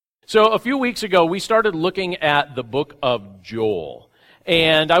So a few weeks ago, we started looking at the book of Joel.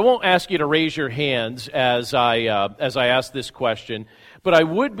 And I won't ask you to raise your hands as I ask this question, but I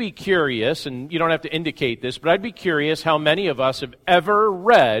would be curious, and you don't have to indicate this, but I'd be curious how many of us have ever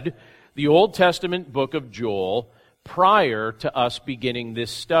read the Old Testament book of Joel prior to us beginning this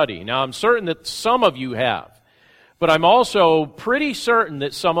study. Now, I'm certain that some of you have, but I'm also pretty certain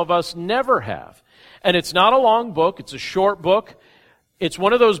that some of us never have. And it's not a long book, it's a short book. It's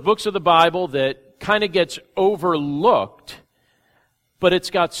one of those books of the Bible that kind of gets overlooked, but it's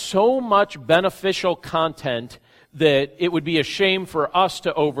got so much beneficial content that it would be a shame for us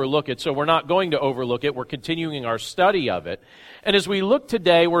to overlook it. So we're not going to overlook it. We're continuing our study of it. And as we look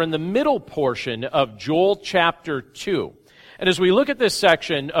today, we're in the middle portion of Joel chapter 2. And as we look at this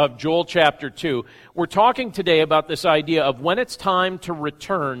section of Joel chapter 2, we're talking today about this idea of when it's time to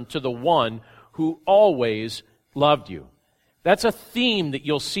return to the one who always loved you. That's a theme that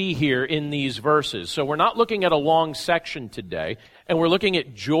you'll see here in these verses. So we're not looking at a long section today, and we're looking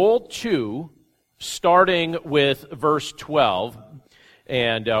at Joel 2, starting with verse 12.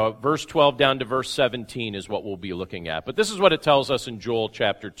 And verse 12 down to verse 17 is what we'll be looking at. But this is what it tells us in Joel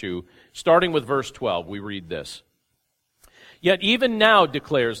chapter 2. Starting with verse 12, we read this. Yet even now,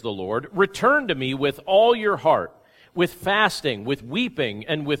 declares the Lord, return to me with all your heart, with fasting, with weeping,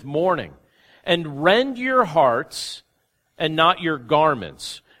 and with mourning, and rend your hearts and not your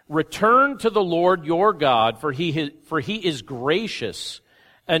garments. Return to the Lord your God, for he is gracious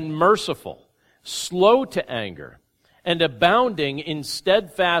and merciful, slow to anger, and abounding in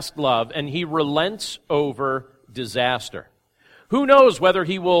steadfast love, and he relents over disaster. Who knows whether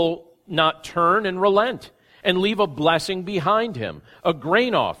he will not turn and relent and leave a blessing behind him, a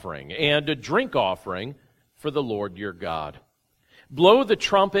grain offering and a drink offering for the Lord your God. Blow the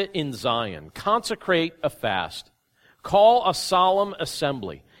trumpet in Zion, consecrate a fast. Call a solemn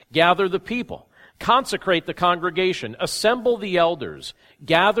assembly. Gather the people. Consecrate the congregation. Assemble the elders.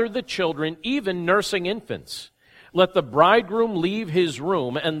 Gather the children, even nursing infants. Let the bridegroom leave his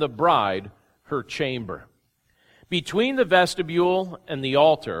room and the bride her chamber. Between the vestibule and the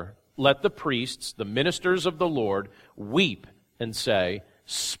altar, let the priests, the ministers of the Lord, weep and say,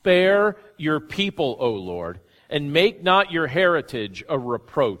 spare your people, O Lord, and make not your heritage a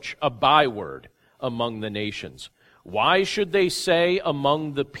reproach, a byword among the nations. Why should they say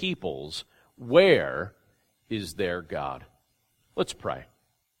among the peoples, where is their God? Let's pray.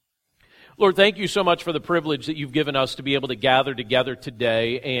 Lord, thank you so much for the privilege that you've given us to be able to gather together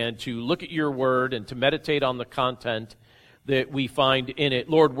today and to look at your word and to meditate on the content that we find in it.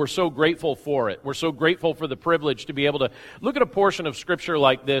 Lord, we're so grateful for it. We're so grateful for the privilege to be able to look at a portion of Scripture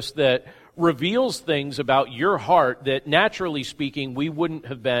like this that reveals things about your heart that, naturally speaking, we wouldn't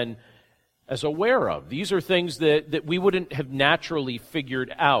have been as aware of. These are things that we wouldn't have naturally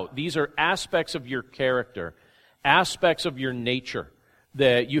figured out. These are aspects of your character, aspects of your nature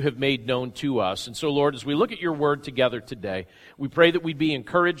that you have made known to us. And so, Lord, as we look at your word together today, we pray that we'd be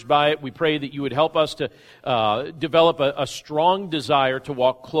encouraged by it. We pray that you would help us to develop a strong desire to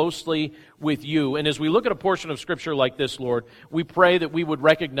walk closely with you. And as we look at a portion of Scripture like this, Lord, we pray that we would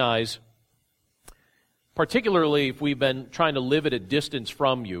recognize, particularly if we've been trying to live at a distance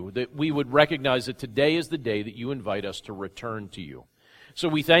from you, that we would recognize that today is the day that you invite us to return to you. So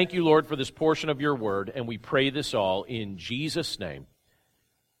we thank you, Lord, for this portion of your word, and we pray this all in Jesus' name.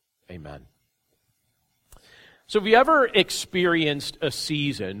 Amen. So have you ever experienced a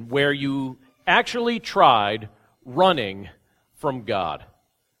season where you actually tried running from God?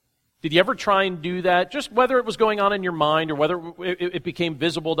 Did you ever try and do that? Just whether it was going on in your mind or whether it became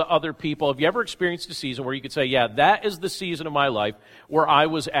visible to other people. Have you ever experienced a season where you could say, yeah, that is the season of my life where I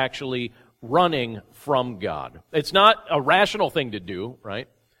was actually running from God? It's not a rational thing to do, right?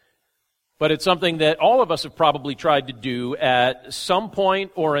 But it's something that all of us have probably tried to do at some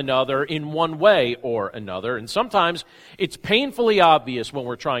point or another, in one way or another. And sometimes it's painfully obvious when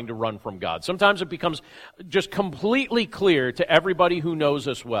we're trying to run from God. Sometimes it becomes just completely clear to everybody who knows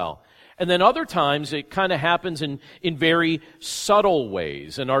us well. And then other times it kind of happens in very subtle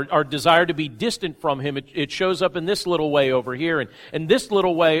ways. And our desire to be distant from Him, it shows up in this little way over here and this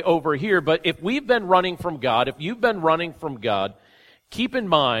little way over here. But if we've been running from God, if you've been running from God, keep in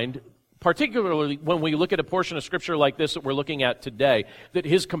mind, particularly when we look at a portion of Scripture like this that we're looking at today, that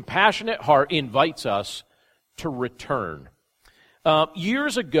His compassionate heart invites us to return.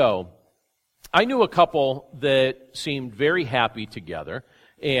 Years ago, I knew a couple that seemed very happy together,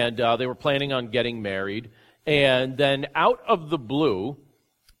 and they were planning on getting married. And then out of the blue,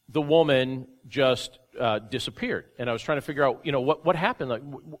 the woman just disappeared. And I was trying to figure out, what happened? Like,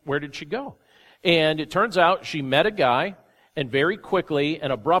 where did she go? And it turns out she met a guy, and very quickly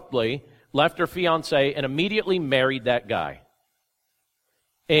and abruptly left her fiancé and immediately married that guy.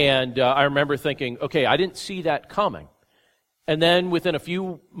 And I remember thinking, okay, I didn't see that coming. And then within a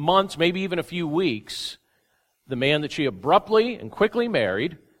few months, maybe even a few weeks, the man that she abruptly and quickly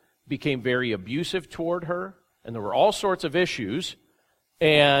married became very abusive toward her, and there were all sorts of issues.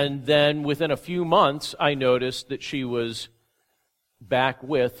 And then within a few months, I noticed that she was back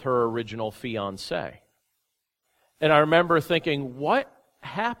with her original fiancé. And I remember thinking, what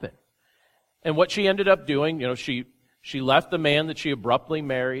happened? And what she ended up doing, she left the man that she abruptly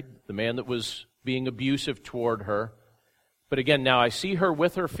married, the man that was being abusive toward her. But again, now I see her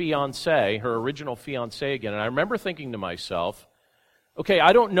with her fiancé, her original fiancé again, and I remember thinking to myself, okay,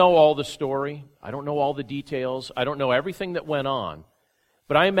 I don't know all the story. I don't know all the details. I don't know everything that went on.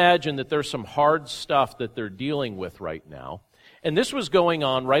 But I imagine that there's some hard stuff that they're dealing with right now. And this was going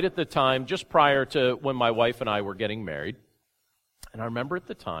on right at the time, just prior to when my wife and I were getting married. And I remember at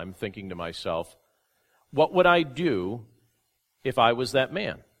the time thinking to myself, what would I do if I was that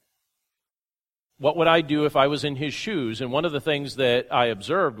man? What would I do if I was in his shoes? And one of the things that I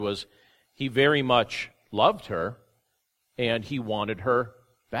observed was he very much loved her, and he wanted her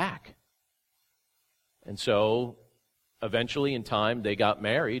back. And so, eventually in time, they got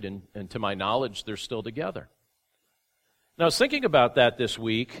married, and to my knowledge, they're still together. Now, I was thinking about that this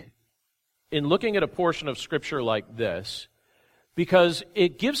week in looking at a portion of Scripture like this, because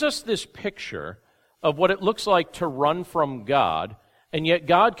it gives us this picture of what it looks like to run from God, and yet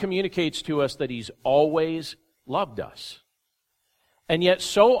God communicates to us that He's always loved us. And yet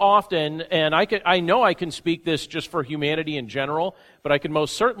so often, and I know I can speak this just for humanity in general, but I can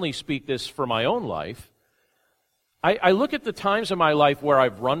most certainly speak this for my own life. I look at the times in my life where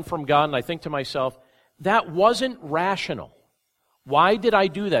I've run from God, and I think to myself, that wasn't rational. Why did I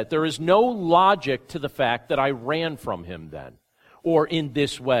do that? There is no logic to the fact that I ran from Him then, or in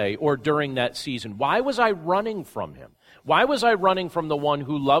this way, or during that season. Why was I running from Him? Why was I running from the one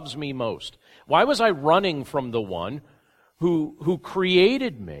who loves me most? Why was I running from the one who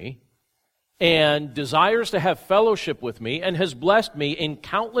created me and desires to have fellowship with me and has blessed me in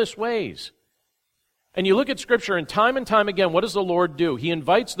countless ways? And you look at Scripture, and time again, what does the Lord do? He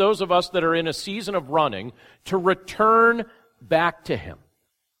invites those of us that are in a season of running to return back to Him,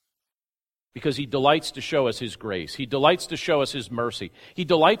 because He delights to show us His grace. He delights to show us His mercy. He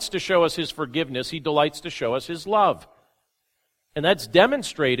delights to show us His forgiveness. He delights to show us His love. And that's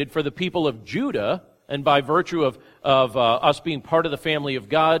demonstrated for the people of Judah, and by virtue of us being part of the family of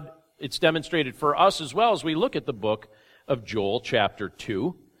God, it's demonstrated for us as well as we look at the book of Joel, chapter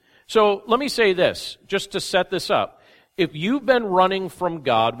 2. So let me say this, just to set this up. If you've been running from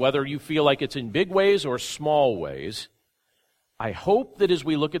God, whether you feel like it's in big ways or small ways, I hope that as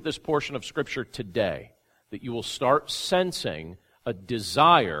we look at this portion of Scripture today, that you will start sensing a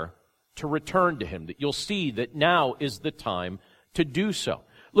desire to return to Him, that you'll see that now is the time to do so.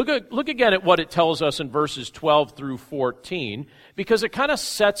 Look again at what it tells us in verses 12 through 14, because it kind of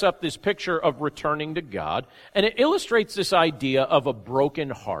sets up this picture of returning to God, and it illustrates this idea of a broken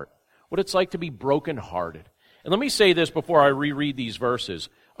heart, what it's like to be brokenhearted. And let me say this before I reread these verses.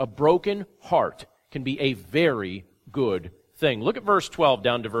 A broken heart can be a very good thing. Look at verse 12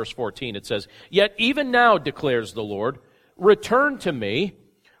 down to verse 14. It says, "Yet even now, declares the Lord, return to me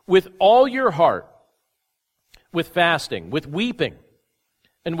with all your heart, with fasting, with weeping,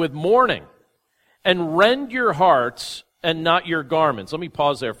 and with mourning, and rend your hearts and not your garments." Let me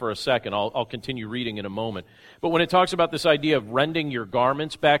pause there for a second. I'll continue reading in a moment. But when it talks about this idea of rending your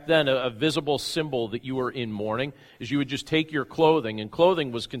garments, back then a visible symbol that you were in mourning is you would just take your clothing, and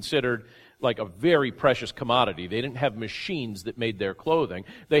clothing was considered like a very precious commodity. They didn't have machines that made their clothing.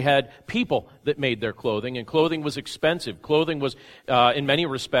 They had people that made their clothing, and clothing was expensive. Clothing was, in many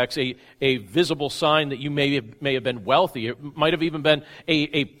respects, a visible sign that you may have been wealthy. It might have even been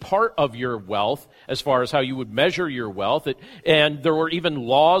a part of your wealth as far as how you would measure your wealth. And there were even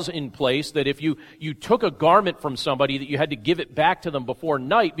laws in place that if you took a garment from somebody, that you had to give it back to them before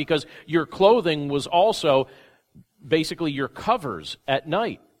night, because your clothing was also basically your covers at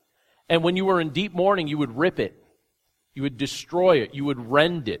night. And when you were in deep mourning, you would rip it. You would destroy it. You would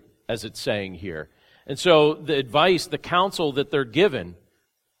rend it, as it's saying here. And so the advice, the counsel that they're given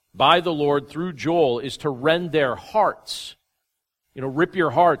by the Lord through Joel is to rend their hearts. Rip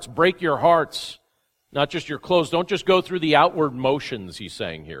your hearts, break your hearts, not just your clothes. Don't just go through the outward motions, he's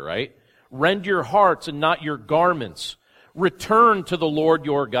saying here, right? Rend your hearts and not your garments. Return to the Lord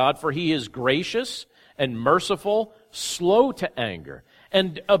your God, for He is gracious and merciful, slow to anger,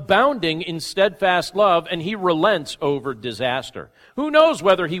 and abounding in steadfast love, and He relents over disaster. Who knows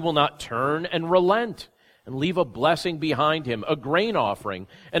whether He will not turn and relent and leave a blessing behind him, a grain offering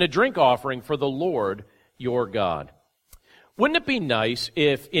and a drink offering for the Lord your God. Wouldn't it be nice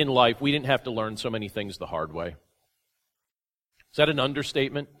if in life we didn't have to learn so many things the hard way? Is that an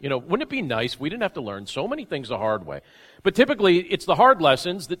understatement? Wouldn't it be nice if we didn't have to learn so many things the hard way? But typically, it's the hard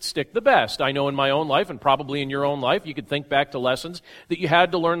lessons that stick the best. I know in my own life, and probably in your own life, you could think back to lessons that you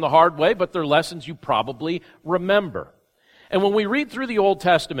had to learn the hard way, but they're lessons you probably remember. And when we read through the Old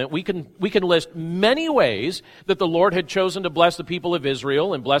Testament, we can list many ways that the Lord had chosen to bless the people of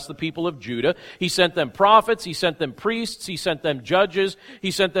Israel and bless the people of Judah. He sent them prophets, He sent them priests, He sent them judges,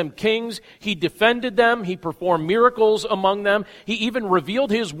 He sent them kings, He defended them, He performed miracles among them, He even revealed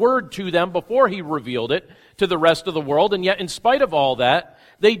His word to them before He revealed it to the rest of the world. And yet, in spite of all that,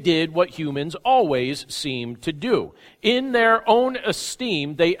 they did what humans always seem to do. In their own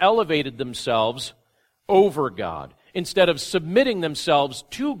esteem, they elevated themselves over God, instead of submitting themselves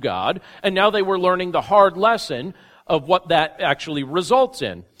to God, and now they were learning the hard lesson of what that actually results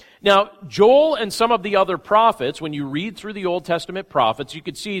in. Now, Joel and some of the other prophets, when you read through the Old Testament prophets, you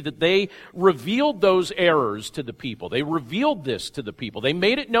could see that they revealed those errors to the people. They revealed this to the people. They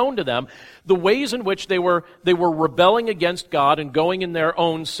made it known to them the ways in which they were rebelling against God and going in their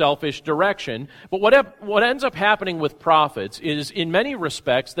own selfish direction. But what ends up happening with prophets is, in many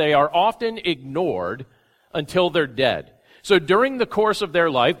respects, they are often ignored until they're dead. So during the course of their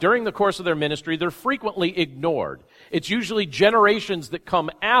life, during the course of their ministry, they're frequently ignored. It's usually generations that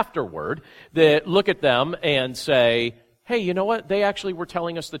come afterward that look at them and say, hey, you know what? They actually were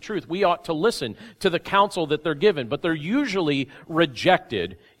telling us the truth. We ought to listen to the counsel that they're given. But they're usually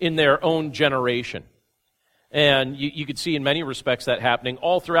rejected in their own generation. And you could see in many respects that happening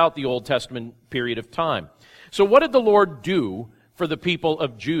all throughout the Old Testament period of time. So what did the Lord do for the people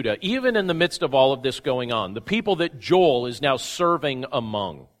of Judah, even in the midst of all of this going on, the people that Joel is now serving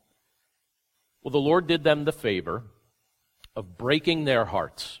among? Well, the Lord did them the favor of breaking their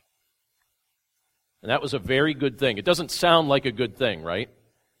hearts. And that was a very good thing. It doesn't sound like a good thing, right?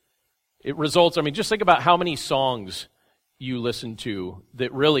 It results, just think about how many songs you listen to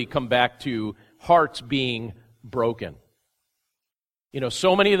that really come back to hearts being broken.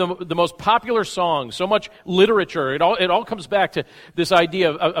 So many of the most popular songs, so much literature, it all comes back to this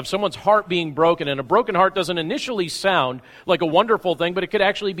idea of someone's heart being broken. And a broken heart doesn't initially sound like a wonderful thing, but it could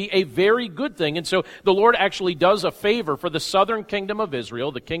actually be a very good thing. And so the Lord actually does a favor for the southern kingdom of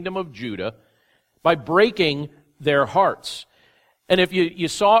Israel, the kingdom of Judah, by breaking their hearts. And if you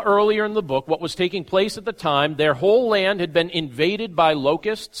saw earlier in the book what was taking place at the time, their whole land had been invaded by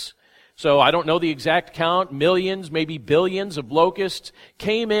locusts. So I don't know the exact count, millions, maybe billions of locusts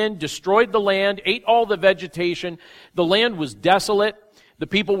came in, destroyed the land, ate all the vegetation. The land was desolate. The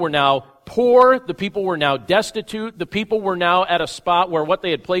people were now poor. The people were now destitute. The people were now at a spot where what they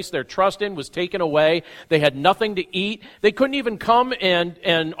had placed their trust in was taken away. They had nothing to eat. They couldn't even come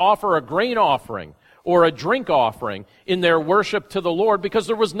and offer a grain offering or a drink offering in their worship to the Lord because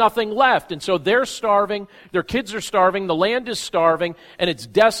there was nothing left. And so they're starving, their kids are starving, the land is starving, and it's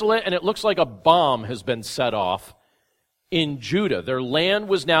desolate, and it looks like a bomb has been set off in Judah. Their land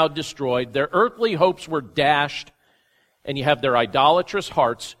was now destroyed, their earthly hopes were dashed, and you have their idolatrous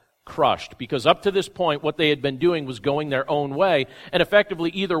hearts crushed, because up to this point, what they had been doing was going their own way and effectively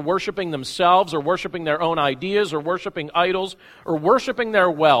either worshiping themselves or worshiping their own ideas or worshiping idols or worshiping their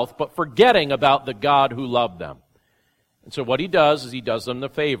wealth, but forgetting about the God who loved them. And so what he does is he does them the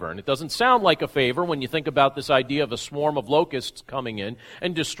favor. And it doesn't sound like a favor when you think about this idea of a swarm of locusts coming in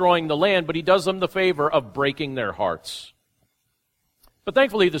and destroying the land, but he does them the favor of breaking their hearts. But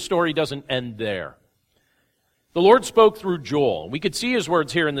thankfully, the story doesn't end there. The Lord spoke through Joel. We could see his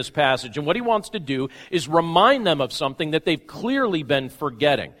words here in this passage, and what he wants to do is remind them of something that they've clearly been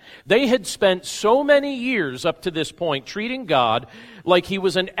forgetting. They had spent so many years up to this point treating God like he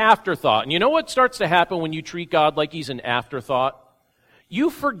was an afterthought. And you know what starts to happen when you treat God like he's an afterthought? You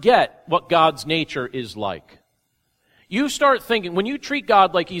forget what God's nature is like. You start thinking, when you treat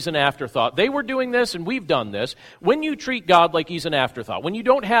God like he's an afterthought, they were doing this and we've done this. When you treat God like he's an afterthought, when you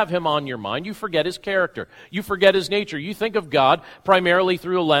don't have him on your mind, you forget his character. You forget his nature. You think of God primarily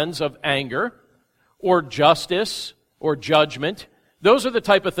through a lens of anger or justice or judgment. Those are the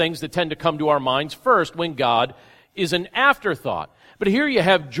type of things that tend to come to our minds first when God is an afterthought. But here you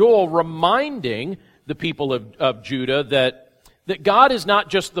have Joel reminding the people of Judah that God is not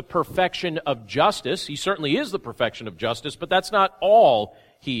just the perfection of justice. He certainly is the perfection of justice, but that's not all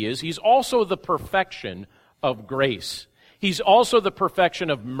he is. He's also the perfection of grace. He's also the perfection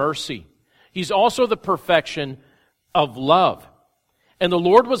of mercy. He's also the perfection of love. And the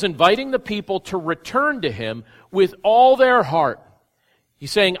Lord was inviting the people to return to him with all their heart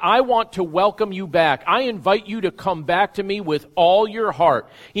He's saying, I want to welcome you back. I invite you to come back to me with all your heart.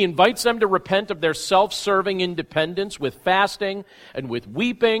 He invites them to repent of their self-serving independence with fasting and with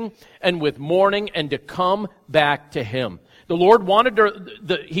weeping and with mourning and to come back to Him. The Lord wanted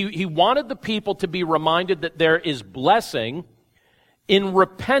He wanted the people to be reminded that there is blessing in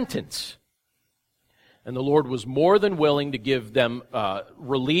repentance. And the Lord was more than willing to give them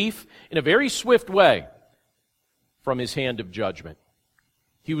relief in a very swift way from His hand of judgment.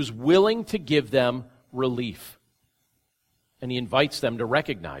 He was willing to give them relief. And He invites them to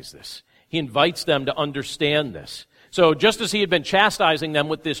recognize this. He invites them to understand this. So just as He had been chastising them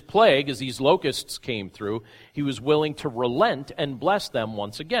with this plague as these locusts came through, He was willing to relent and bless them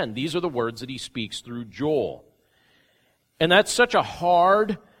once again. These are the words that He speaks through Joel. And that's such a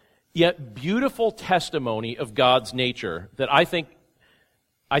hard yet beautiful testimony of God's nature that I think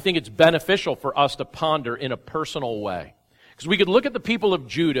it's beneficial for us to ponder in a personal way. Because we could look at the people of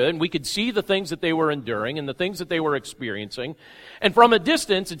Judah and we could see the things that they were enduring and the things that they were experiencing. And from a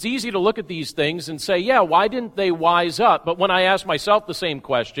distance, it's easy to look at these things and say, yeah, why didn't they wise up? But when I ask myself the same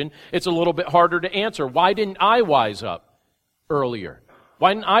question, it's a little bit harder to answer. Why didn't I wise up earlier?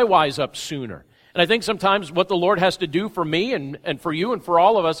 Why didn't I wise up sooner? And I think sometimes what the Lord has to do for me and for you and for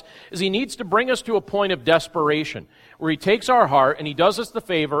all of us is He needs to bring us to a point of desperation where He takes our heart and He does us the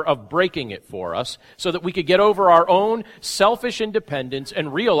favor of breaking it for us so that we could get over our own selfish independence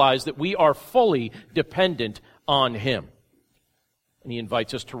and realize that we are fully dependent on Him. And He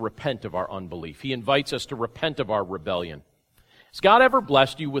invites us to repent of our unbelief. He invites us to repent of our rebellion. Has God ever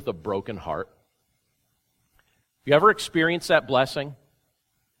blessed you with a broken heart? Have you ever experienced that blessing?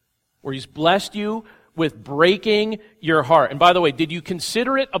 Where He's blessed you with breaking your heart. And by the way, did you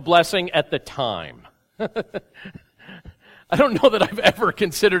consider it a blessing at the time? I don't know that I've ever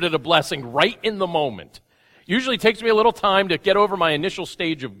considered it a blessing right in the moment. Usually it takes me a little time to get over my initial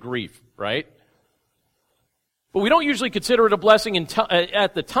stage of grief, right? But we don't usually consider it a blessing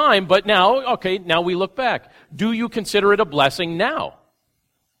at the time, but now we look back. Do you consider it a blessing now?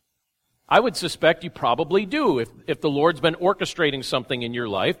 I would suspect you probably do. If the Lord's been orchestrating something in your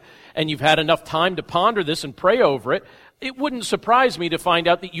life and you've had enough time to ponder this and pray over it, it wouldn't surprise me to find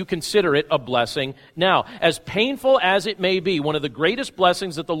out that you consider it a blessing now. As painful as it may be, one of the greatest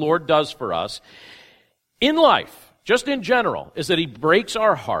blessings that the Lord does for us in life, just in general, is that He breaks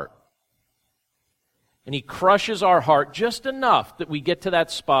our heart. And He crushes our heart just enough that we get to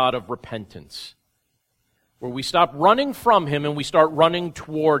that spot of repentance, where we stop running from Him and we start running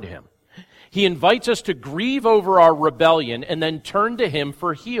toward Him. He invites us to grieve over our rebellion and then turn to Him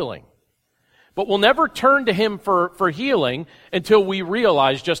for healing. But we'll never turn to Him for healing until we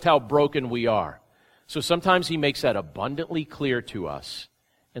realize just how broken we are. So sometimes He makes that abundantly clear to us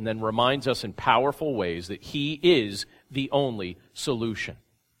and then reminds us in powerful ways that He is the only solution.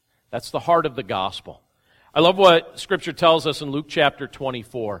 That's the heart of the gospel. I love what Scripture tells us in Luke chapter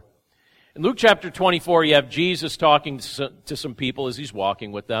 24. In Luke chapter 24, you have Jesus talking to some people as He's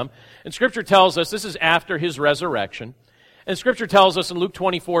walking with them. And Scripture tells us, this is after His resurrection. And Scripture tells us in Luke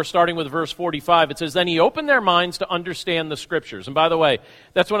 24, starting with verse 45, it says, Then He opened their minds to understand the Scriptures. And by the way,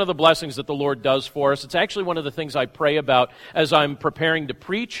 that's one of the blessings that the Lord does for us. It's actually one of the things I pray about as I'm preparing to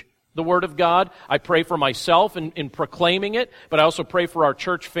preach the Word of God. I pray for myself in proclaiming it, but I also pray for our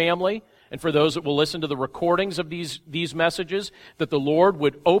church family and for those that will listen to the recordings of these messages, that the Lord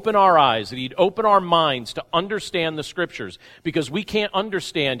would open our eyes, that He'd open our minds to understand the Scriptures, because we can't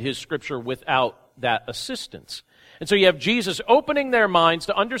understand His Scripture without that assistance. And so you have Jesus opening their minds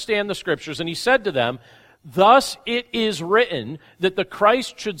to understand the Scriptures, and He said to them, Thus it is written that the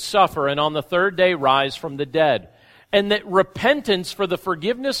Christ should suffer and on the third day rise from the dead, and that repentance for the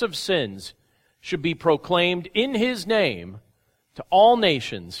forgiveness of sins should be proclaimed in His name to all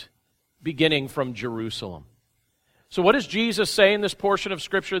nations, beginning from Jerusalem. So what does Jesus say in this portion of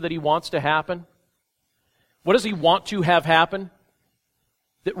Scripture that He wants to happen? What does He want to have happen?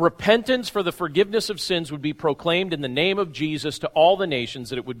 That repentance for the forgiveness of sins would be proclaimed in the name of Jesus to all the nations,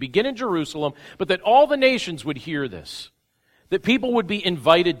 that it would begin in Jerusalem, but that all the nations would hear this, that people would be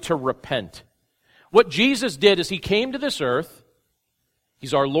invited to repent. What Jesus did is He came to this earth.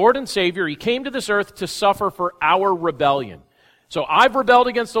 He's our Lord and Savior. He came to this earth to suffer for our rebellion. So I've rebelled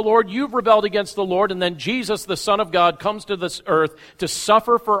against the Lord, you've rebelled against the Lord, and then Jesus, the Son of God, comes to this earth to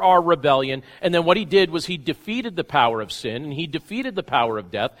suffer for our rebellion. And then what He did was He defeated the power of sin, and He defeated the power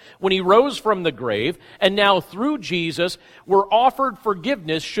of death when He rose from the grave. And now through Jesus, we're offered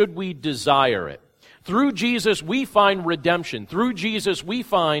forgiveness should we desire it. Through Jesus, we find redemption. Through Jesus, we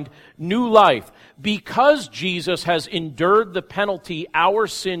find new life. Because Jesus has endured the penalty our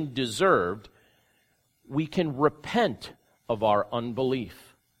sin deserved, we can repent of our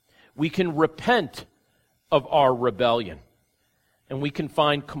unbelief. We can repent of our rebellion. And we can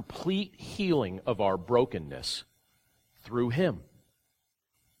find complete healing of our brokenness through Him.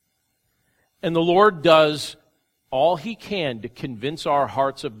 And the Lord does all He can to convince our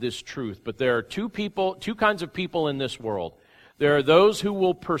hearts of this truth. But there are two kinds of people in this world. There are those who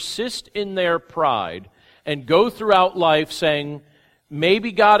will persist in their pride and go throughout life saying,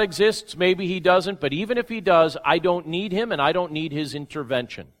 maybe God exists, maybe He doesn't, but even if He does, I don't need Him and I don't need His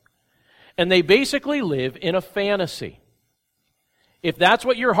intervention. And they basically live in a fantasy. If that's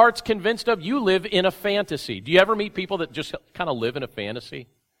what your heart's convinced of, you live in a fantasy. Do you ever meet people that just kind of live in a fantasy?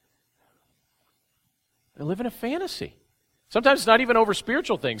 They live in a fantasy. Sometimes it's not even over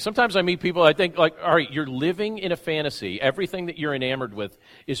spiritual things. Sometimes I meet people, I think, like, all right, you're living in a fantasy. Everything that you're enamored with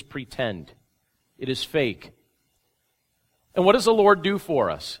is pretend. It is fake. And what does the Lord do for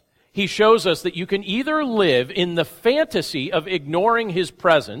us? He shows us that you can either live in the fantasy of ignoring His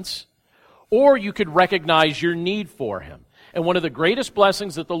presence, or you could recognize your need for Him. And one of the greatest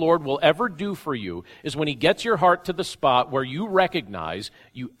blessings that the Lord will ever do for you is when He gets your heart to the spot where you recognize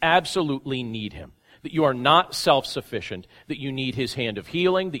you absolutely need Him. That you are not self-sufficient, that you need His hand of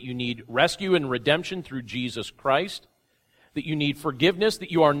healing, that you need rescue and redemption through Jesus Christ, that you need forgiveness, that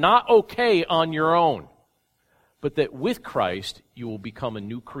you are not okay on your own, but that with Christ you will become a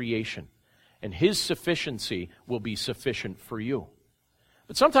new creation, and His sufficiency will be sufficient for you.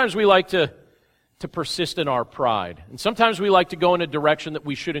 But sometimes we like to persist in our pride. And sometimes we like to go in a direction that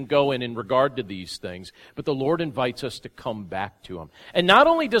we shouldn't go in regard to these things. But the Lord invites us to come back to Him. And not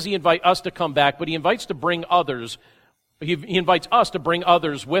only does He invite us to come back, but He invites to bring others. He invites us to bring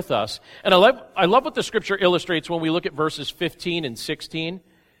others with us. And I love what the Scripture illustrates when we look at verses 15 and 16.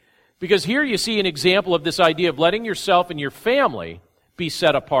 Because here you see an example of this idea of letting yourself and your family be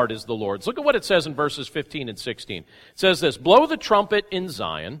set apart as the Lord's. Look at what it says in verses 15 and 16. It says this, blow the trumpet in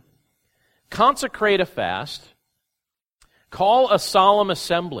Zion, consecrate a fast, call a solemn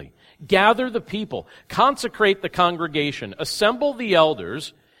assembly, gather the people, consecrate the congregation, assemble the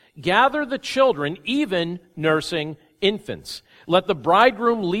elders, gather the children, even nursing infants. Let the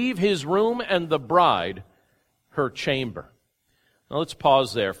bridegroom leave his room and the bride her chamber. Now let's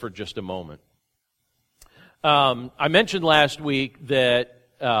pause there for just a moment. I mentioned last week that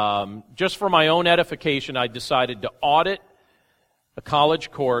just for my own edification, I decided to audit a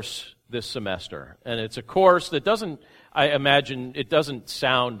college course this semester. And it's a course that I imagine, it doesn't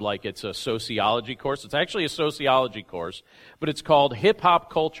sound like it's a sociology course. It's actually a sociology course, but it's called Hip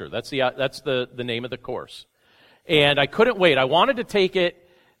Hop Culture. That's the name of the course. And I couldn't wait. I wanted to take it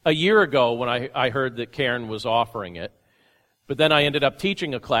a year ago when I heard that Karen was offering it. But then I ended up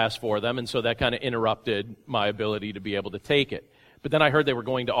teaching a class for them, and so that kind of interrupted my ability to be able to take it. But then I heard they were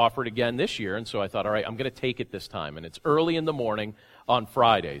going to offer it again this year, and so I thought, all right, I'm going to take it this time. And it's early in the morning on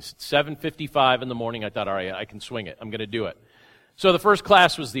Fridays. It's 7:55 in the morning. I thought, all right, I can swing it. I'm going to do it. So the first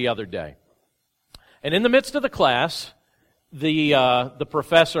class was the other day. And in the midst of the class, the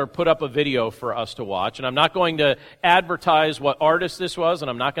professor put up a video for us to watch. And I'm not going to advertise what artist this was,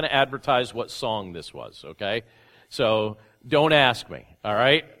 and I'm not going to advertise what song this was, okay? So don't ask me, all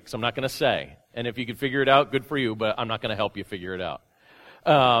right? Because I'm not going to say. And if you can figure it out, good for you, but I'm not going to help you figure it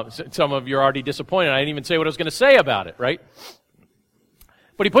out. Some of you are already disappointed. I didn't even say what I was going to say about it, right?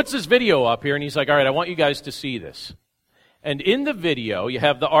 But he puts this video up here, and he's like, all right, I want you guys to see this. And in the video, you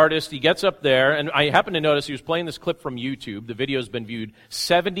have the artist. He gets up there, and I happen to notice he was playing this clip from YouTube. The video has been viewed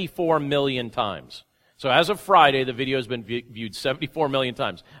 74 million times. So as of Friday, the video has been viewed 74 million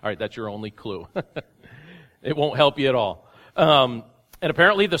times. All right, that's your only clue. It won't help you at all. And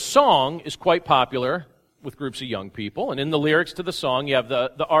apparently the song is quite popular with groups of young people. And in the lyrics to the song, you have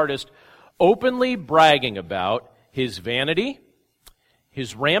the artist openly bragging about his vanity,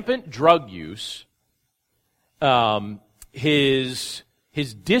 his rampant drug use, his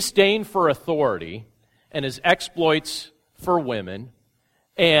disdain for authority, and his exploits for women,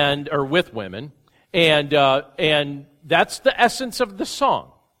 or with women, and that's the essence of the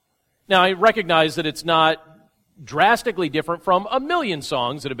song. Now, I recognize that it's not drastically different from a million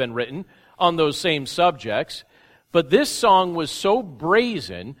songs that have been written on those same subjects, but this song was so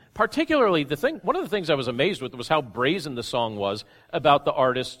brazen, particularly one of the things I was amazed with was how brazen the song was about the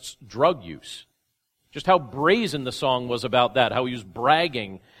artist's drug use. Just how brazen the song was about that, how he was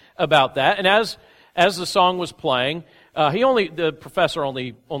bragging about that. And as the song was playing, the professor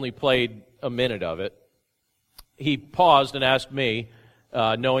only played a minute of it. He paused and asked me,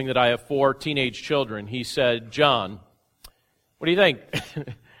 knowing that I have 4 teenage children, he said, John, what do you think?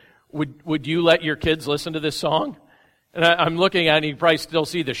 Would you let your kids listen to this song? And I'm looking at it, and you probably still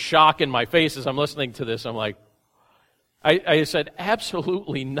see the shock in my face as I'm listening to this. I'm like, I said,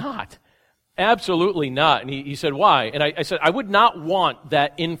 absolutely not. Absolutely not. And he said, why? And I said, I would not want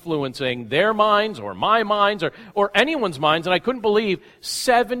that influencing their minds or my minds or anyone's minds. And I couldn't believe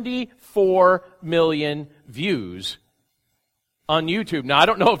 74 million views on YouTube. Now, I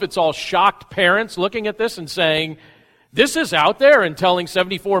don't know if it's all shocked parents looking at this and saying, this is out there, and telling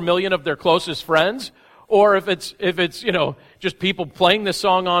 74 million of their closest friends, or if it's just people playing this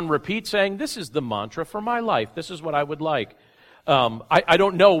song on repeat saying, this is the mantra for my life. This is what I would like. I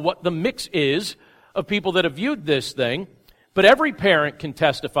don't know what the mix is of people that have viewed this thing, but every parent can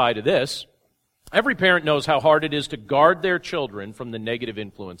testify to this. Every parent knows how hard it is to guard their children from the negative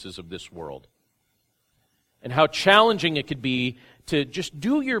influences of this world, and how challenging it could be to just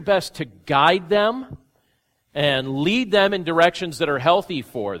do your best to guide them and lead them in directions that are healthy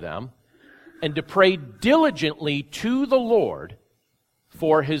for them, and to pray diligently to the Lord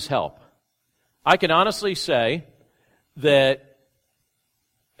for His help. I can honestly say that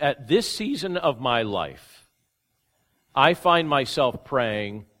at this season of my life, I find myself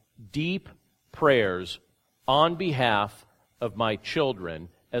praying deep prayers on behalf of my children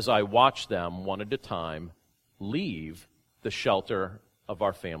as I watch them one at a time leave the shelter of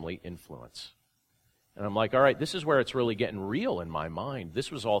our family influence. And I'm like, all right, this is where it's really getting real in my mind.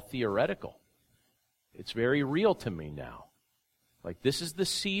 This was all theoretical. It's very real to me now. Like, this is the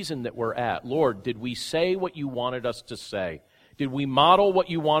season that we're at. Lord, did we say what you wanted us to say? Did we model what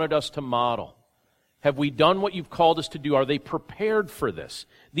you wanted us to model? Have we done what you've called us to do? Are they prepared for this?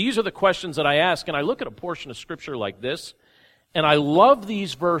 These are the questions that I ask, and I look at a portion of Scripture like this, and I love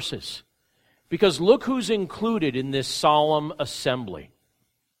these verses, because look who's included in this solemn assembly.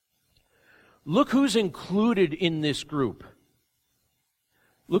 Look who's included in this group.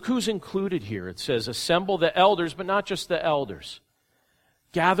 Look who's included here. It says, assemble the elders, but not just the elders.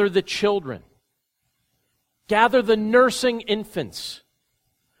 Gather the children. Gather the nursing infants.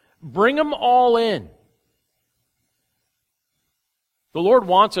 Bring them all in. The Lord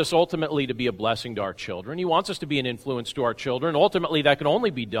wants us ultimately to be a blessing to our children. He wants us to be an influence to our children. Ultimately, that can only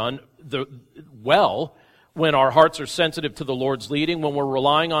be done well when our hearts are sensitive to the Lord's leading, when we're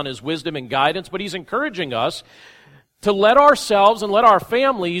relying on His wisdom and guidance. But He's encouraging us to let ourselves and let our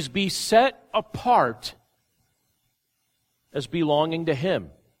families be set apart as belonging to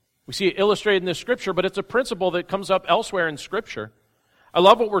Him. We see it illustrated in this Scripture, but it's a principle that comes up elsewhere in Scripture. I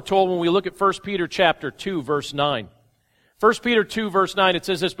love what we're told when we look at 1 Peter chapter 2, verse 9. 1 Peter 2, verse 9, it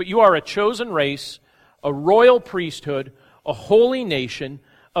says this, but you are a chosen race, a royal priesthood, a holy nation,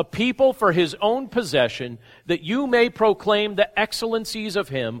 a people for His own possession, that you may proclaim the excellencies of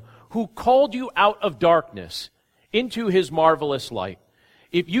Him who called you out of darkness into His marvelous light.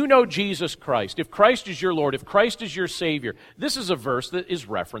 If you know Jesus Christ, if Christ is your Lord, if Christ is your Savior, this is a verse that is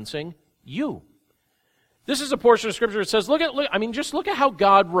referencing you. This is a portion of Scripture that says, just look at how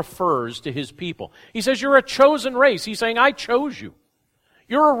God refers to His people. He says, you're a chosen race. He's saying, I chose you.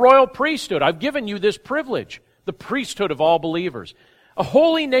 You're a royal priesthood. I've given you this privilege, the priesthood of all believers. A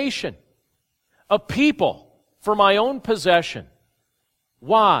holy nation, a people for my own possession.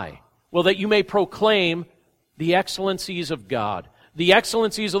 Why? Well, that you may proclaim the excellencies of God, the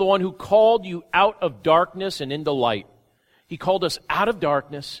excellencies of the one who called you out of darkness and into light. He called us out of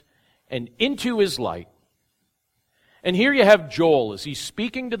darkness and into His light. And here you have Joel as he's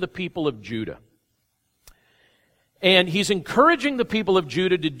speaking to the people of Judah. And he's encouraging the people of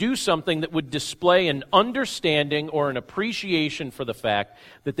Judah to do something that would display an understanding or an appreciation for the fact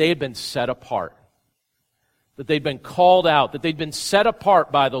that they had been set apart, that they'd been called out, that they'd been set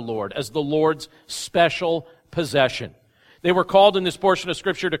apart by the Lord as the Lord's special possession. They were called in this portion of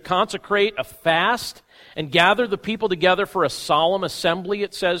Scripture to consecrate a fast and gather the people together for a solemn assembly,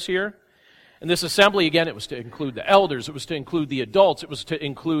 it says here. And this assembly, again, it was to include the elders, it was to include the adults, it was to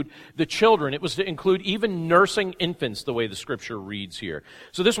include the children, it was to include even nursing infants, the way the Scripture reads here.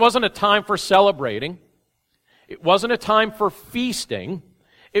 So this wasn't a time for celebrating. It wasn't a time for feasting.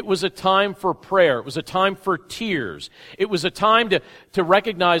 It was a time for prayer. It was a time for tears. It was a time to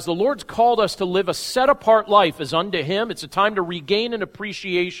recognize the Lord's called us to live a set-apart life as unto Him. It's a time to regain an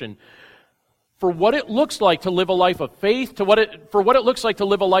appreciation for what it looks like to live a life of faith, for what it looks like to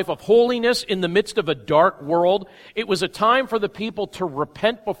live a life of holiness in the midst of a dark world. It was a time for the people to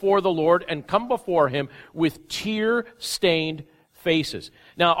repent before the Lord and come before Him with tear-stained faces.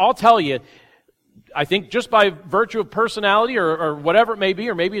 Now, I'll tell you, I think just by virtue of personality or whatever it may be,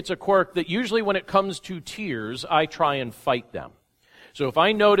 or maybe it's a quirk, that usually when it comes to tears, I try and fight them. So if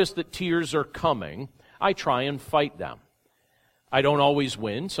I notice that tears are coming, I try and fight them. I don't always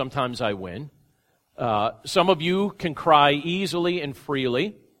win. Sometimes I win. Some of you can cry easily and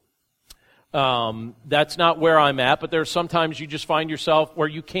freely. That's not where I'm at, but there's sometimes you just find yourself where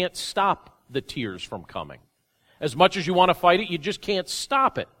you can't stop the tears from coming. As much as you want to fight it, you just can't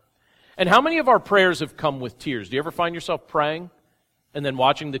stop it. And how many of our prayers have come with tears? Do you ever find yourself praying and then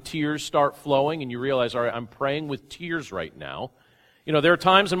watching the tears start flowing and you realize, all right, I'm praying with tears right now? You know, there are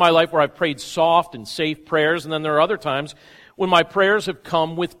times in my life where I've prayed soft and safe prayers, and then there are other times when my prayers have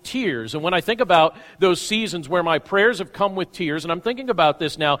come with tears. And when I think about those seasons where my prayers have come with tears, and I'm thinking about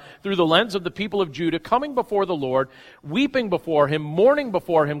this now through the lens of the people of Judah coming before the Lord, weeping before Him, mourning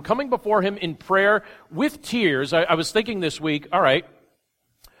before Him, coming before Him in prayer with tears, I was thinking this week, all right,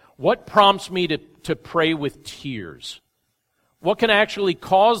 what prompts me to pray with tears? What can actually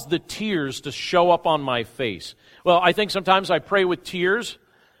cause the tears to show up on my face? Well, I think sometimes I pray with tears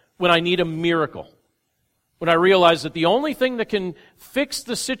when I need a miracle. When I realize that the only thing that can fix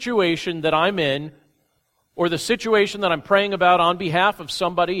the situation that I'm in, or the situation that I'm praying about on behalf of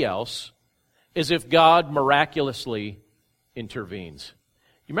somebody else, is if God miraculously intervenes.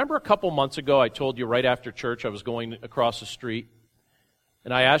 You remember a couple months ago I told you right after church I was going across the street,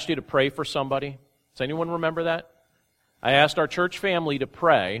 and I asked you to pray for somebody? Does anyone remember that? I asked our church family to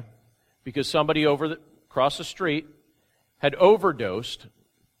pray because somebody across the street had overdosed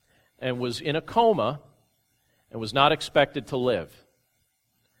and was in a coma and was not expected to live.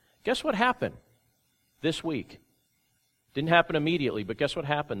 Guess what happened this week? Didn't happen immediately, but guess what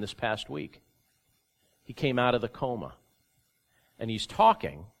happened this past week? He came out of the coma, and he's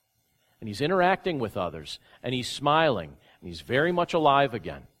talking, and he's interacting with others, and he's smiling, and he's very much alive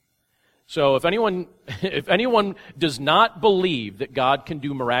again. So if anyone does not believe that God can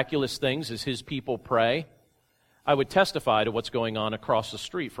do miraculous things as His people pray, I would testify to what's going on across the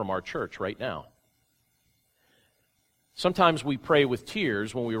street from our church right now. Sometimes we pray with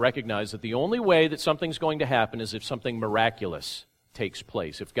tears when we recognize that the only way that something's going to happen is if something miraculous takes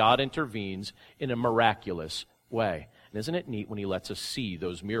place, if God intervenes in a miraculous way. And isn't it neat when He lets us see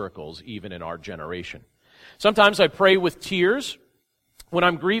those miracles even in our generation? Sometimes I pray with tears when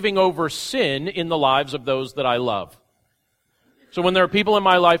I'm grieving over sin in the lives of those that I love. So when there are people in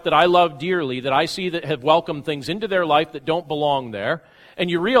my life that I love dearly, that I see that have welcomed things into their life that don't belong there, and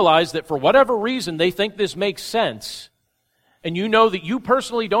you realize that for whatever reason they think this makes sense, and you know that you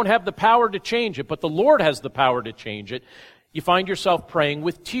personally don't have the power to change it, but the Lord has the power to change it, you find yourself praying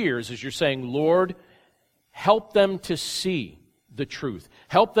with tears as you're saying, Lord, help them to see the truth.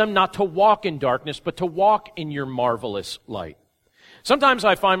 Help them not to walk in darkness, but to walk in your marvelous light. Sometimes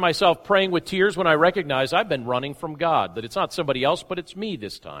I find myself praying with tears when I recognize I've been running from God, that it's not somebody else, but it's me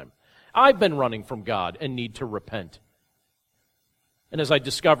this time. I've been running from God and need to repent. And as I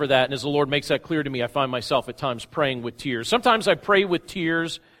discover that, and as the Lord makes that clear to me, I find myself at times praying with tears. Sometimes I pray with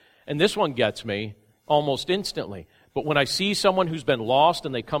tears, and this one gets me almost instantly. But when I see someone who's been lost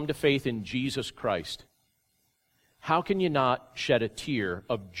and they come to faith in Jesus Christ, how can you not shed a tear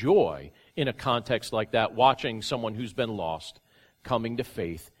of joy in a context like that, watching someone who's been lost coming to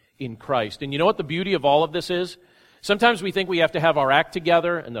faith in Christ? And you know what the beauty of all of this is? Sometimes we think we have to have our act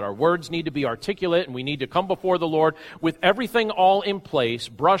together and that our words need to be articulate and we need to come before the Lord with everything all in place,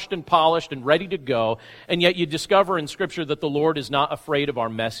 brushed and polished and ready to go. And yet you discover in Scripture that the Lord is not afraid of our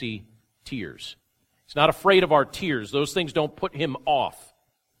messy tears. He's not afraid of our tears. Those things don't put Him off.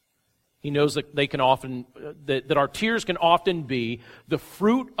 He knows that they can often, that our tears can often be the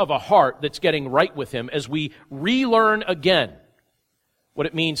fruit of a heart that's getting right with Him as we relearn again what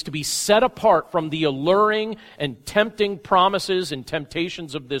it means to be set apart from the alluring and tempting promises and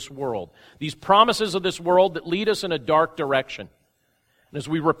temptations of this world. These promises of this world that lead us in a dark direction. And as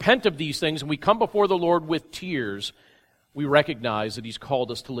we repent of these things and we come before the Lord with tears, we recognize that He's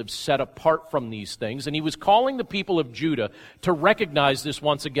called us to live set apart from these things. And He was calling the people of Judah to recognize this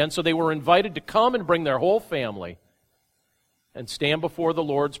once again, so they were invited to come and bring their whole family and stand before the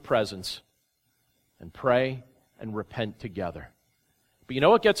Lord's presence and pray and repent together. But you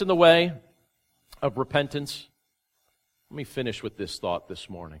know what gets in the way of repentance? Let me finish with this thought this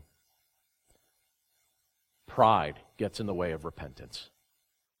morning. Pride gets in the way of repentance.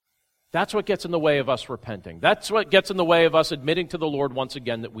 That's what gets in the way of us repenting. That's what gets in the way of us admitting to the Lord once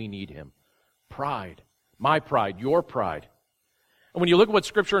again that we need Him. Pride. My pride, your pride. And when you look at what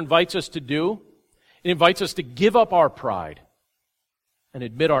Scripture invites us to do, it invites us to give up our pride and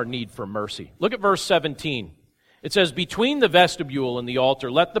admit our need for mercy. Look at verse 17. It says, between the vestibule and the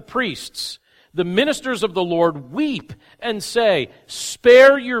altar, let the priests, the ministers of the Lord, weep and say,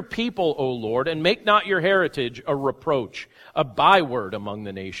 spare your people, O Lord, and make not your heritage a reproach, a byword among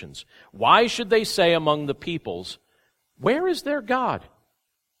the nations. Why should they say among the peoples, where is their God?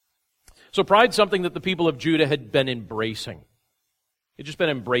 So pride's something that the people of Judah had been embracing. They'd just been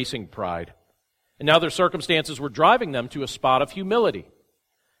embracing pride. And now their circumstances were driving them to a spot of humility.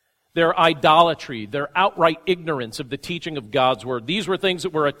 Their idolatry, their outright ignorance of the teaching of God's word. These were things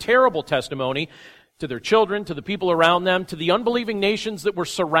that were a terrible testimony to their children, to the people around them, to the unbelieving nations that were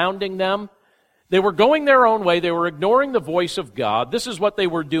surrounding them. They were going their own way. They were ignoring the voice of God. This is what they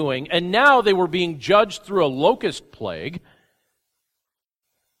were doing. And now they were being judged through a locust plague.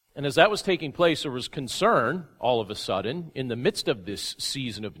 And as that was taking place, there was concern, all of a sudden, in the midst of this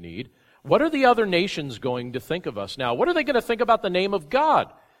season of need. What are the other nations going to think of us now? What are they going to think about the name of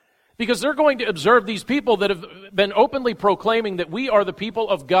God? Because they're going to observe these people that have been openly proclaiming that we are the people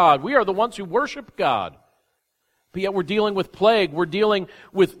of God. We are the ones who worship God. But yet we're dealing with plague. We're dealing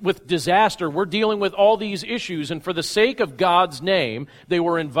with disaster. We're dealing with all these issues. And for the sake of God's name, they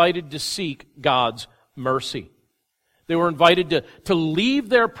were invited to seek God's mercy. They were invited to leave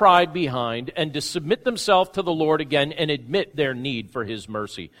their pride behind and to submit themselves to the Lord again and admit their need for His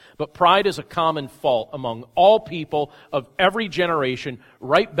mercy. But pride is a common fault among all people of every generation,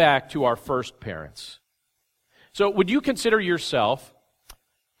 right back to our first parents. So would you consider yourself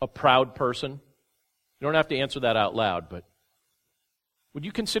a proud person? You don't have to answer that out loud, but would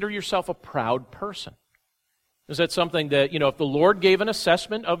you consider yourself a proud person? Is that something that, if the Lord gave an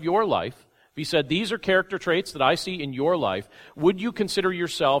assessment of your life, if He said, these are character traits that I see in your life, would you consider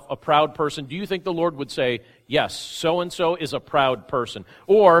yourself a proud person? Do you think the Lord would say, yes, so-and-so is a proud person?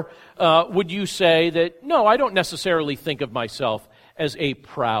 Or would you say that, no, I don't necessarily think of myself as a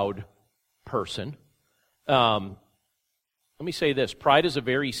proud person? Let me say this. Pride is a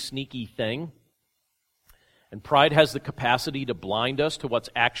very sneaky thing. And pride has the capacity to blind us to what's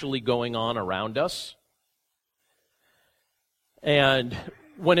actually going on around us. And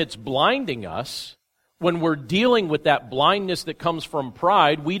when it's blinding us, when we're dealing with that blindness that comes from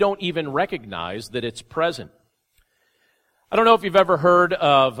pride, we don't even recognize that it's present. I don't know if you've ever heard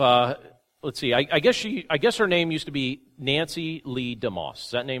of, I guess her name used to be Nancy Lee DeMoss.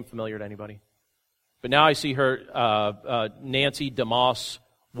 Is that name familiar to anybody? But now I see her, Nancy DeMoss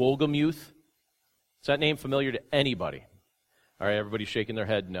Wolgemuth. Is that name familiar to anybody? All right, everybody's shaking their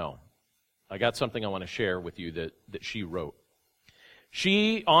head no. I got something I want to share with you that she wrote.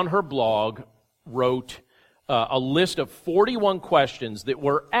 She, on her blog, wrote a list of 41 questions that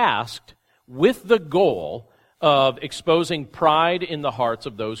were asked with the goal of exposing pride in the hearts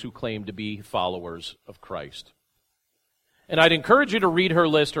of those who claim to be followers of Christ. And I'd encourage you to read her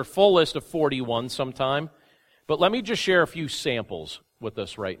list, her full list of 41 sometime, but let me just share a few samples with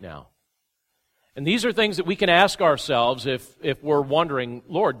us right now. And these are things that we can ask ourselves if we're wondering,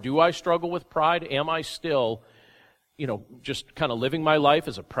 Lord, do I struggle with pride? Am I still just kind of living my life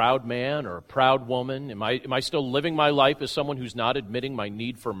as a proud man or a proud woman? Am I still living my life as someone who's not admitting my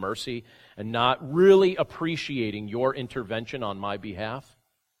need for mercy and not really appreciating your intervention on my behalf?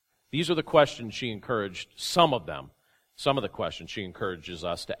 These are the questions she encouraged, some of the questions she encourages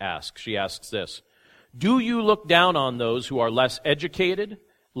us to ask. She asks this: do you look down on those who are less educated,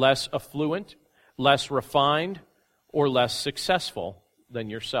 less affluent, less refined, or less successful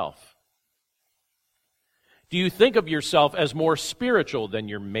than yourself? Do you think of yourself as more spiritual than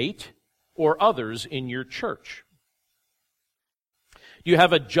your mate or others in your church? Do you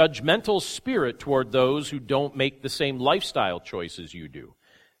have a judgmental spirit toward those who don't make the same lifestyle choices you do?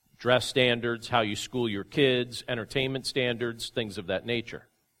 Dress standards, how you school your kids, entertainment standards, things of that nature.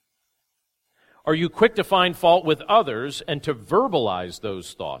 Are you quick to find fault with others and to verbalize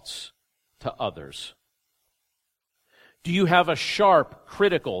those thoughts to others? Do you have a sharp,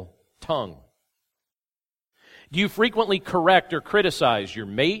 critical tongue? Do you frequently correct or criticize your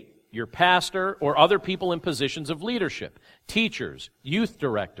mate, your pastor, or other people in positions of leadership, teachers, youth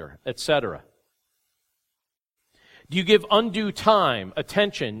director, etc.? Do you give undue time,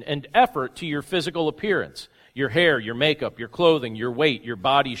 attention, and effort to your physical appearance, your hair, your makeup, your clothing, your weight, your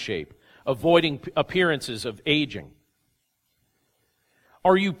body shape, avoiding appearances of aging?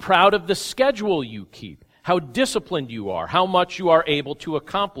 Are you proud of the schedule you keep, how disciplined you are, how much you are able to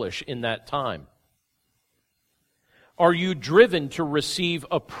accomplish in that time? Are you driven to receive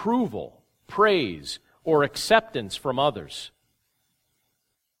approval, praise, or acceptance from others?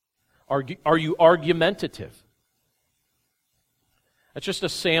 Are you argumentative? That's just a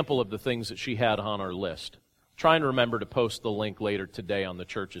sample of the things that she had on her list. Try and remember to post the link later today on the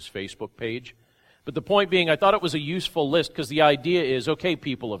church's Facebook page. But the point being, I thought it was a useful list because the idea is, okay,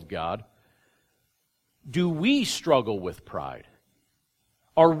 people of God, do we struggle with pride?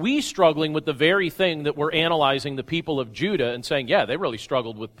 Are we struggling with the very thing that we're analyzing the people of Judah and saying, yeah, they really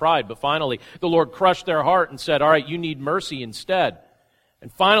struggled with pride, but finally the Lord crushed their heart and said, all right, you need mercy instead.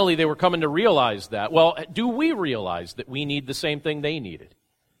 And finally they were coming to realize that. Well, do we realize that we need the same thing they needed?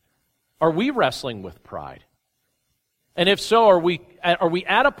 Are we wrestling with pride? And if so, are we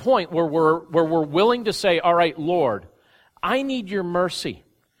at a point where we're willing to say, all right, Lord, I need your mercy.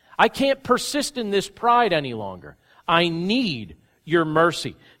 I can't persist in this pride any longer. I need your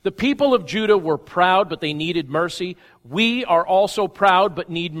mercy. The people of Judah were proud, but they needed mercy. We are also proud, but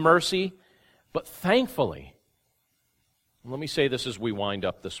need mercy. But thankfully, let me say this as we wind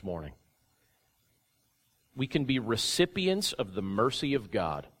up this morning, we can be recipients of the mercy of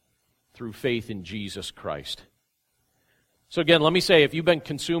God through faith in Jesus Christ. So again, let me say, if you've been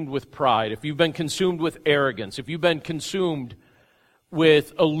consumed with pride, if you've been consumed with arrogance, if you've been consumed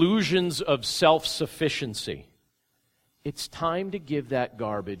with illusions of self-sufficiency, it's time to give that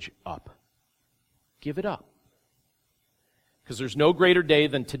garbage up. Give it up. Because there's no greater day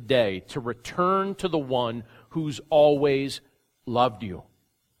than today to return to the one who's always loved you.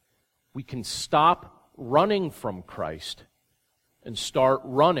 We can stop running from Christ and start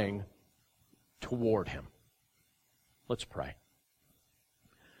running toward Him. Let's pray.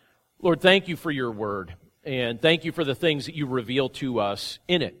 Lord, thank you for your word, and thank you for the things that you reveal to us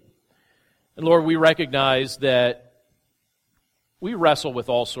in it. And Lord, we recognize that we wrestle with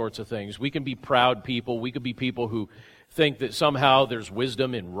all sorts of things. We can be proud people. We could be people who think that somehow there's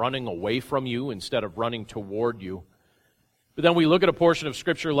wisdom in running away from you instead of running toward you. But then we look at a portion of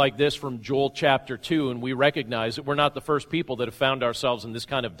Scripture like this from Joel chapter 2, and we recognize that we're not the first people that have found ourselves in this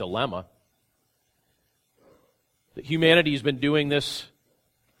kind of dilemma. That humanity has been doing this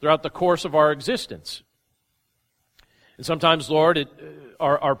throughout the course of our existence. And sometimes, Lord,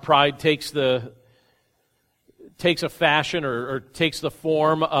 our pride takes a fashion or takes the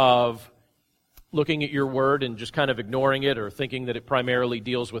form of looking at your word and just kind of ignoring it, or thinking that it primarily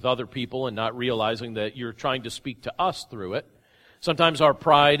deals with other people and not realizing that you're trying to speak to us through it. Sometimes our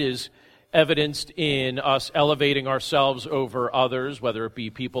pride is evidenced in us elevating ourselves over others, whether it be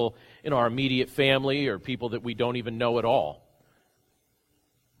people in our immediate family or people that we don't even know at all.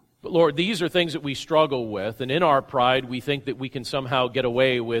 But Lord, these are things that we struggle with, and in our pride we think that we can somehow get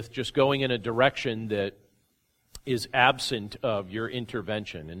away with just going in a direction that is absent of your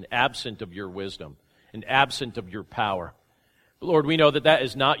intervention and absent of your wisdom and absent of your power. But Lord, we know that that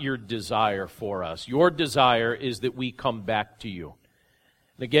is not your desire for us. Your desire is that we come back to you.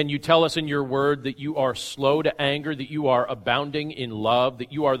 And again, you tell us in your word that you are slow to anger, that you are abounding in love,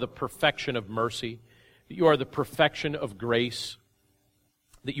 that you are the perfection of mercy, that you are the perfection of grace,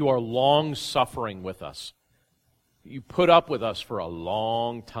 that you are long-suffering with us, that you put up with us for a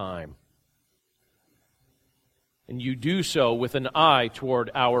long time. And you do so with an eye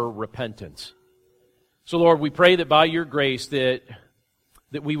toward our repentance. So Lord, we pray that by your grace that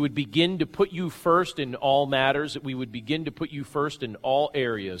we would begin to put you first in all matters, that we would begin to put you first in all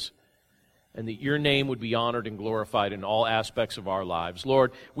areas, and that your name would be honored and glorified in all aspects of our lives.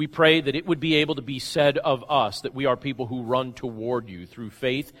 Lord, we pray that it would be able to be said of us that we are people who run toward you through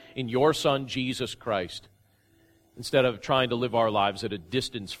faith in your Son, Jesus Christ, instead of trying to live our lives at a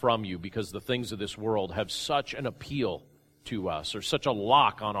distance from you because the things of this world have such an appeal to us or such a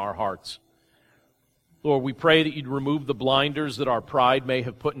lock on our hearts. Lord, we pray that you'd remove the blinders that our pride may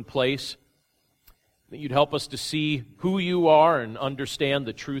have put in place, that you'd help us to see who you are and understand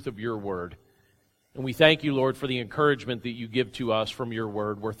the truth of your word. And we thank you, Lord, for the encouragement that you give to us from your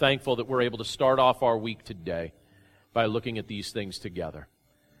word. We're thankful that we're able to start off our week today by looking at these things together.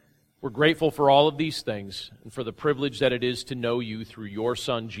 We're grateful for all of these things and for the privilege that it is to know you through your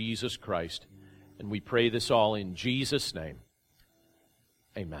Son, Jesus Christ. And we pray this all in Jesus' name.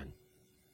 Amen.